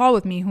book a call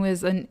with me who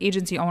is an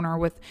agency owner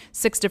with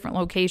 6 different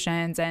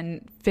locations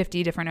and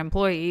 50 different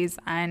employees,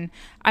 and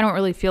I don't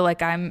really feel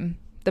like I'm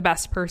the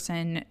best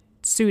person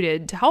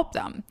suited to help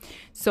them,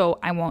 so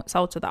I won't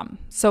sell to them.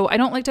 So I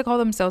don't like to call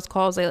them sales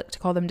calls. I like to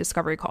call them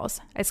discovery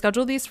calls. I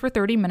schedule these for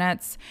 30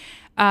 minutes.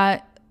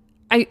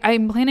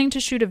 I'm planning to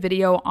shoot a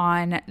video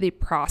on the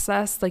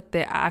process, like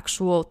the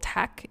actual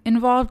tech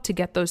involved to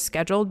get those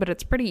scheduled, but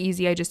it's pretty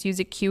easy. I just use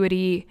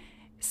Acuity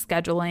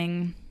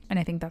scheduling, and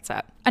I think that's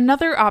it.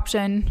 Another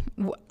option,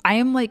 I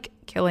am like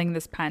killing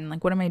this pen.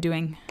 Like, what am I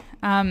doing?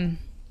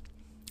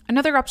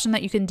 Another option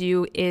that you can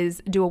do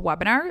is do a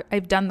webinar.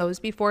 I've done those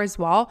before as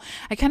well.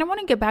 I kind of want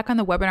to get back on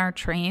the webinar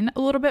train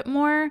a little bit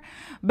more,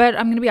 but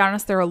I'm going to be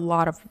honest, there are a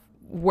lot of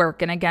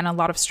work and again, a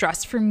lot of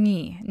stress for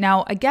me.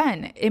 Now,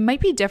 again, it might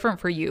be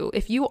different for you.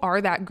 If you are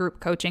that group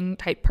coaching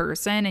type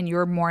person and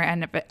you're more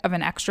of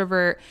an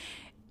extrovert,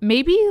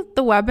 maybe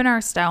the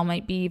webinar style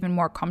might be even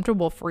more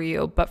comfortable for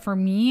you. But for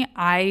me,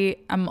 I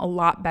am a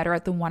lot better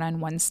at the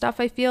one-on-one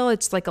stuff. I feel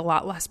it's like a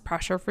lot less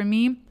pressure for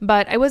me.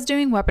 But I was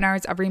doing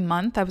webinars every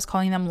month. I was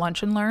calling them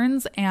lunch and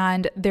learns,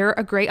 and they're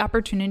a great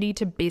opportunity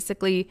to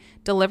basically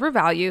deliver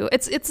value.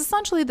 It's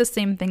essentially the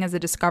same thing as a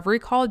discovery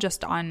call,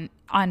 just on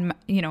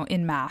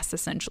in mass,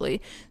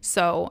 essentially.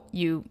 So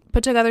you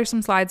put together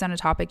some slides on a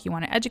topic you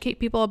want to educate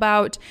people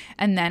about,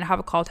 and then have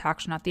a call to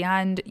action at the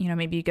end.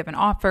 Maybe you give an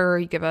offer,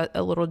 you give a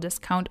little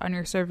discount on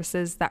your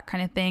services, that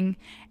kind of thing.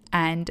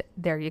 And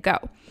there you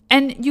go.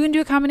 And you can do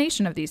a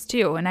combination of these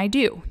too. And I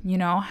do,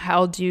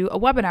 I'll do a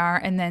webinar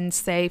and then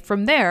say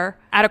from there,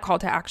 add a call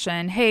to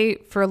action. Hey,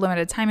 for a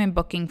limited time, I'm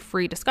booking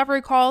free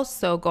discovery calls.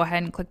 So go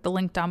ahead and click the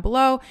link down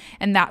below.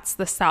 And that's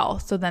the sell.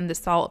 So then the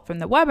sell from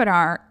the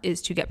webinar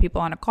is to get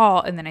people on a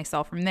call, and then I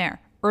sell from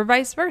there. Or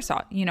vice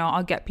versa.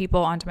 I'll get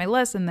people onto my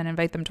list and then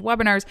invite them to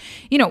webinars,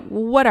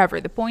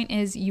 whatever. The point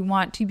is, you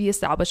want to be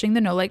establishing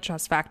the know, like,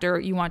 trust factor.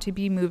 You want to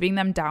be moving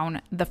them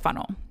down the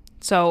funnel.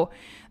 So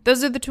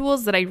those are the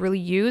tools that I really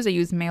use. I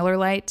use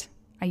MailerLite,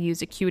 I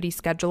use Acuity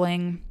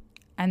scheduling,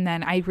 and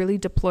then I really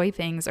deploy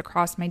things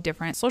across my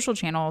different social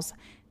channels,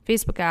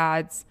 Facebook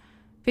ads,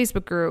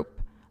 Facebook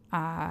group,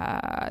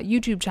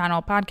 YouTube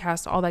channel,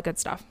 podcast, all that good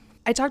stuff.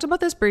 I talked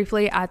about this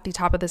briefly at the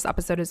top of this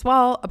episode as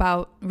well,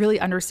 about really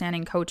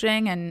understanding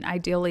coaching and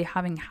ideally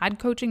having had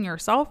coaching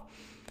yourself.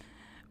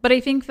 But I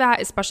think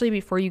that especially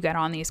before you get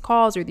on these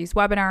calls or these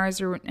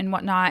webinars and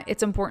whatnot,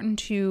 it's important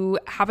to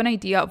have an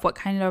idea of what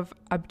kind of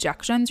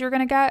objections you're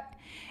going to get,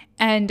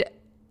 and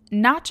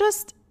not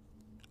just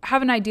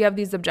have an idea of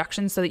these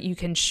objections so that you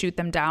can shoot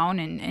them down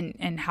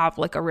and have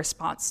like a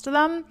response to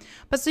them,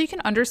 but so you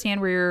can understand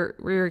where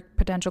your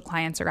potential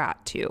clients are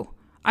at too.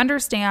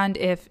 Understand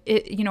if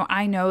it,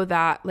 I know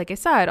that, like I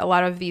said, a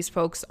lot of these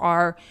folks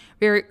are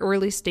very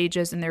early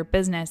stages in their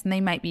business, and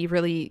they might be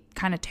really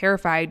kind of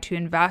terrified to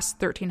invest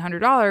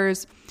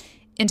 $1,300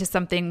 into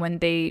something when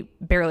they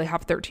barely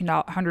have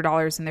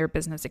 $1,300 in their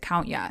business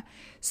account yet.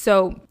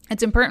 So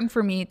it's important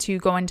for me to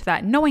go into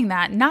that knowing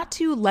that, not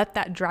to let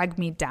that drag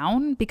me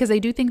down, because I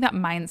do think that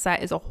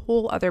mindset is a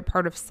whole other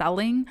part of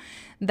selling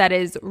that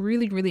is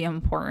really, really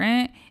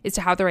important, is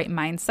to have the right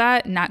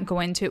mindset, not go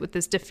into it with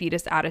this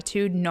defeatist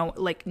attitude,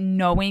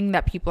 knowing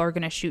that people are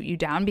going to shoot you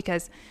down,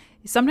 because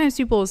sometimes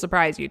people will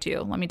surprise you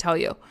too, let me tell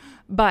you.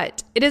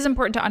 But it is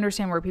important to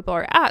understand where people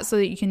are at so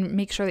that you can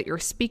make sure that you're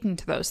speaking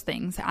to those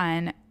things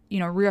and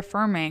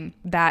reaffirming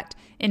that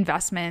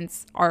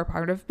investments are a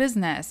part of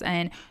business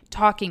and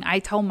talking. I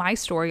tell my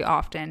story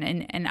often,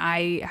 and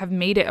I have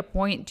made it a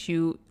point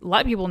to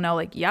let people know,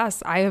 like,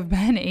 yes, I have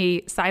been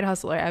a side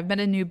hustler. I've been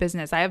a new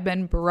business. I have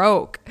been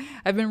broke.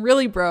 I've been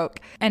really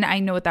broke. And I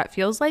know what that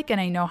feels like. And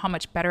I know how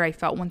much better I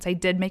felt once I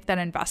did make that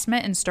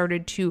investment and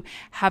started to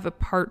have a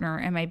partner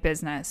in my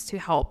business to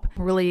help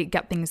really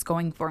get things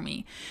going for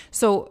me.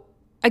 So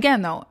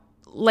again, though,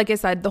 like I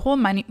said, the whole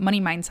money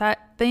mindset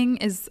thing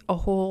is a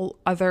whole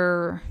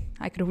other,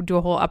 I could do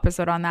a whole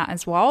episode on that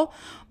as well.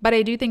 But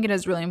I do think it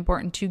is really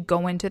important to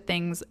go into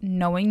things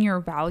knowing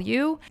your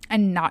value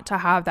and not to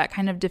have that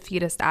kind of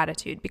defeatist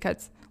attitude,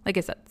 because like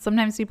I said,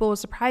 sometimes people will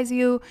surprise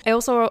you. I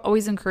also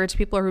always encourage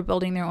people who are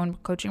building their own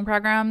coaching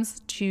programs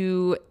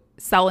to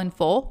sell in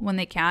full when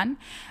they can.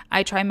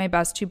 I try my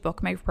best to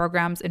book my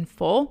programs in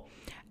full.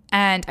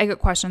 And I get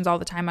questions all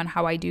the time on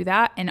how I do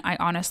that. And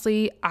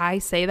I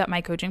say that my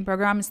coaching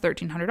program is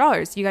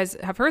 $1,300. You guys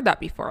have heard that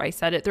before. I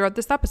said it throughout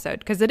this episode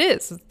because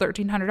it's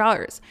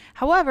 $1,300.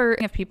 However,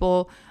 if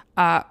people,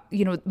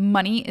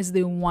 money is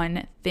the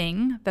one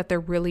thing that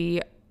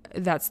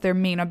that's their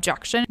main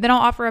objection, then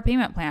I'll offer a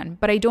payment plan.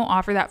 But I don't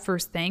offer that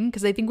first thing,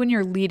 because I think when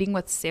you're leading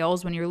with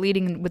sales, when you're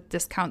leading with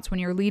discounts, when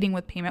you're leading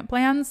with payment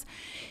plans,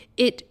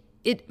 it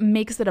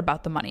makes it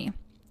about the money.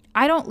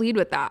 I don't lead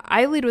with that.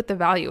 I lead with the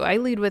value. I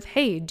lead with,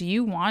 hey, do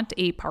you want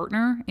a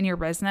partner in your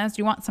business?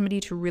 Do you want somebody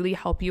to really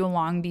help you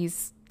along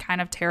these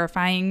kind of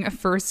terrifying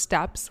first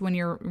steps when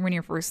you're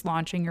first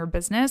launching your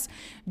business?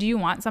 Do you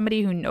want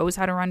somebody who knows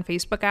how to run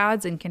Facebook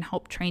ads and can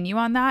help train you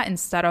on that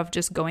instead of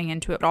just going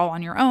into it all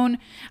on your own?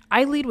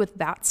 I lead with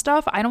that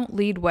stuff. I don't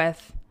lead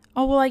with,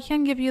 oh, well, I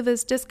can give you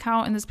this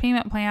discount and this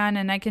payment plan,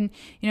 and I can,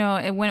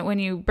 when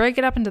you break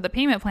it up into the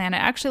payment plan, it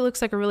actually looks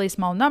like a really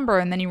small number,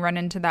 and then you run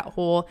into that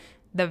whole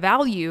the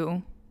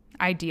value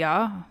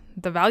idea,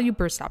 the value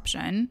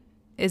perception.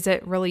 Is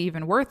it really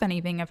even worth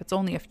anything if it's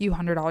only a few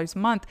 $100s a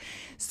month?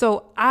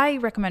 So I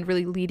recommend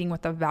really leading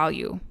with the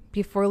value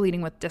before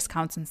leading with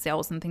discounts and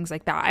sales and things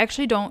like that. I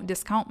actually don't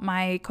discount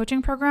my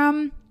coaching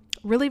program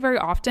really very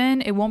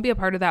often. It won't be a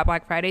part of that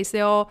Black Friday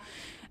sale.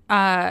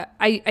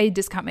 I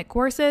discount my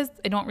courses.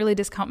 I don't really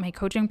discount my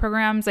coaching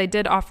programs. I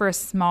did offer a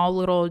small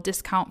little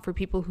discount for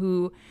people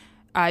who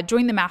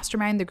join the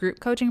mastermind, the group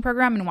coaching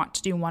program, and want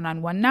to do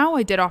one-on-one now.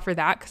 I did offer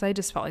that because I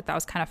just felt like that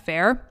was kind of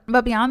fair.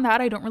 But beyond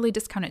that, I don't really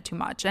discount it too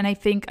much. And I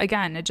think,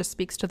 again, it just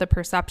speaks to the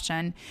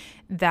perception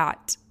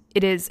that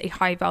it is a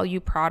high value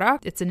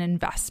product. It's an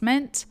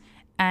investment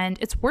and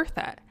it's worth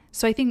it.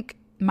 So I think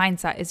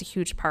mindset is a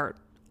huge part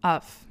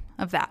of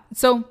that.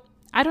 So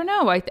I don't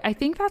know. I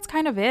think that's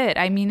kind of it.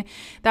 I mean,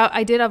 that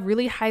I did a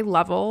really high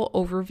level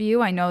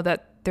overview. I know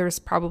that there's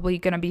probably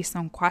going to be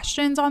some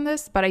questions on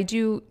this, but I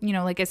do,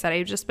 like I said,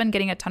 I've just been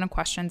getting a ton of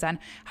questions on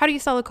how do you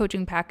sell a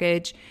coaching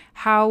package?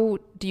 How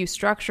do you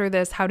structure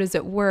this? How does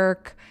it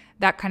work?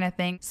 That kind of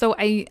thing. So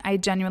I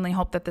genuinely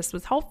hope that this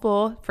was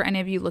helpful for any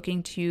of you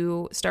looking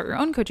to start your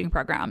own coaching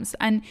programs.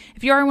 And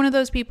if you are one of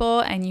those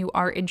people and you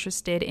are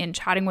interested in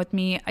chatting with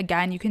me,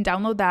 again, you can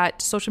download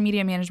that social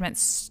media management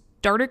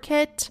starter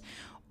kit,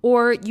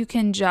 or you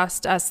can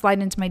just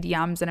slide into my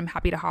DMs and I'm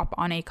happy to hop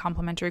on a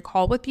complimentary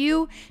call with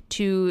you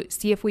to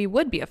see if we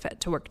would be a fit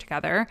to work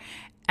together.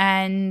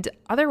 And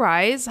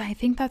otherwise, I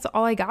think that's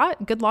all I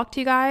got. Good luck to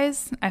you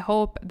guys. I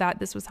hope that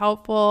this was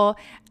helpful.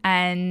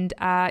 And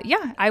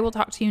I will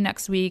talk to you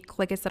next week.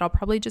 Like I said, I'll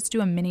probably just do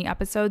a mini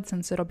episode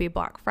since it'll be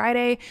Black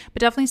Friday,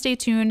 but definitely stay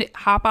tuned.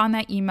 Hop on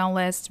that email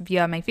list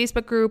via my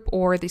Facebook group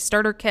or the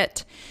starter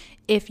kit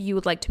if you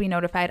would like to be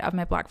notified of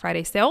my Black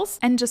Friday sales.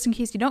 And just in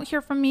case you don't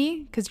hear from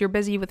me because you're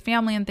busy with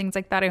family and things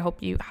like that, I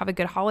hope you have a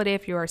good holiday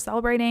if you are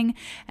celebrating.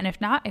 And if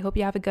not, I hope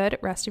you have a good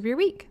rest of your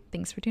week.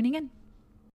 Thanks for tuning in.